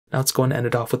Now let's go and end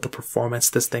it off with the performance.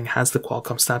 This thing has the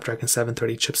Qualcomm Snapdragon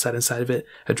 730 chipset inside of it,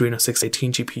 Adreno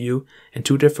 618 GPU, and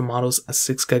 2 different models, a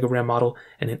 6GB of RAM model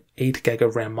and an 8GB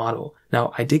of RAM model.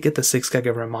 Now, I did get the 6GB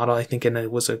of RAM model, I think, and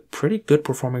it was a pretty good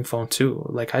performing phone too.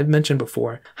 Like I've mentioned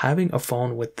before, having a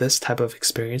phone with this type of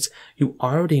experience, you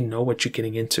already know what you're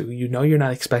getting into. You know you're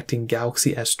not expecting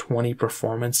Galaxy S20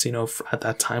 performance, at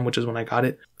that time, which is when I got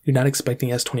it. You're not expecting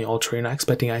S20 Ultra, you're not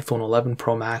expecting iPhone 11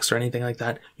 Pro Max or anything like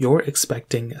that. You're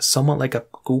expecting somewhat like a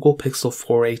Google Pixel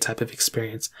 4a type of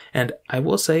experience. And I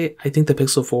will say, I think the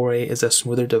Pixel 4a is a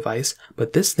smoother device,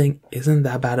 but this thing isn't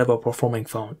that bad of a performing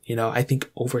phone. I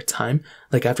think over time,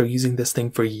 like after using this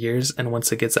thing for years and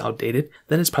once it gets outdated,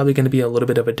 then it's probably going to be a little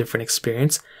bit of a different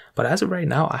experience. But as of right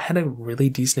now, I had a really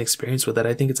decent experience with it.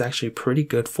 I think it's actually pretty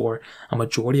good for a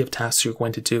majority of tasks you're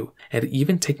going to do. And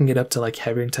even taking it up to like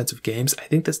heavier intensive games, I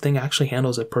think this thing actually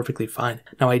handles it perfectly fine.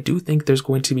 Now, I do think there's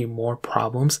going to be more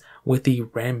problems with the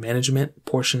RAM management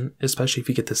portion, especially if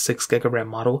you get the 6GB of RAM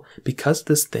model, because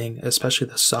this thing, especially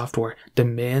the software,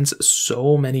 demands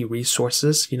so many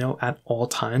resources, at all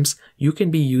times. You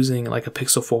can be using like a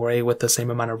Pixel 4a with the same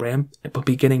amount of RAM, but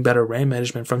be getting better RAM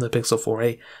management from the Pixel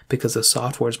 4a because the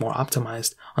software is more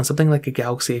optimized. On something like a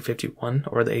Galaxy A51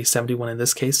 or the A71 in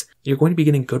this case, you're going to be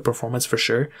getting good performance for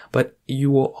sure, but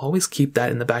you will always keep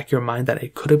that in the back of your mind that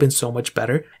it could have been so much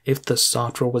better if the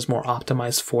software was more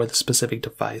optimized for the specific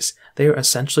device. They are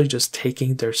essentially just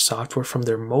taking their software from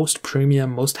their most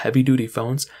premium, most heavy-duty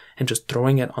phones and just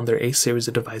throwing it on their A series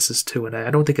of devices too. And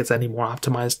I don't think it's any more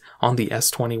optimized on the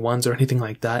S21s or anything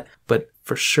like that, but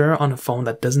for sure on a phone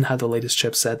that doesn't have the latest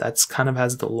chipset, that's kind of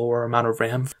has the lower amount of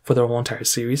RAM for their whole entire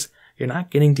series, you're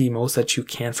not getting the most that you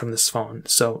can from this phone.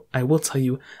 So I will tell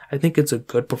you, I think it's a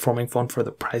good performing phone for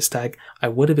the price tag. I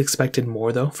would have expected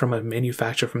more though from a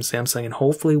manufacturer from Samsung, and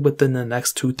hopefully within the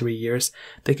next 2-3 years,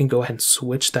 they can go ahead and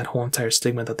switch that whole entire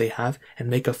stigma that they have and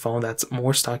make a phone that's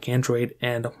more stock Android,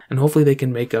 and hopefully they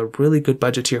can make a really good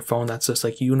budget tier phone that's just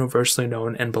like universally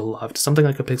known and beloved, something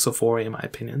like a Pixel 4a in my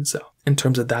opinion. So in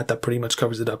terms of that pretty much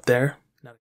covers it up there.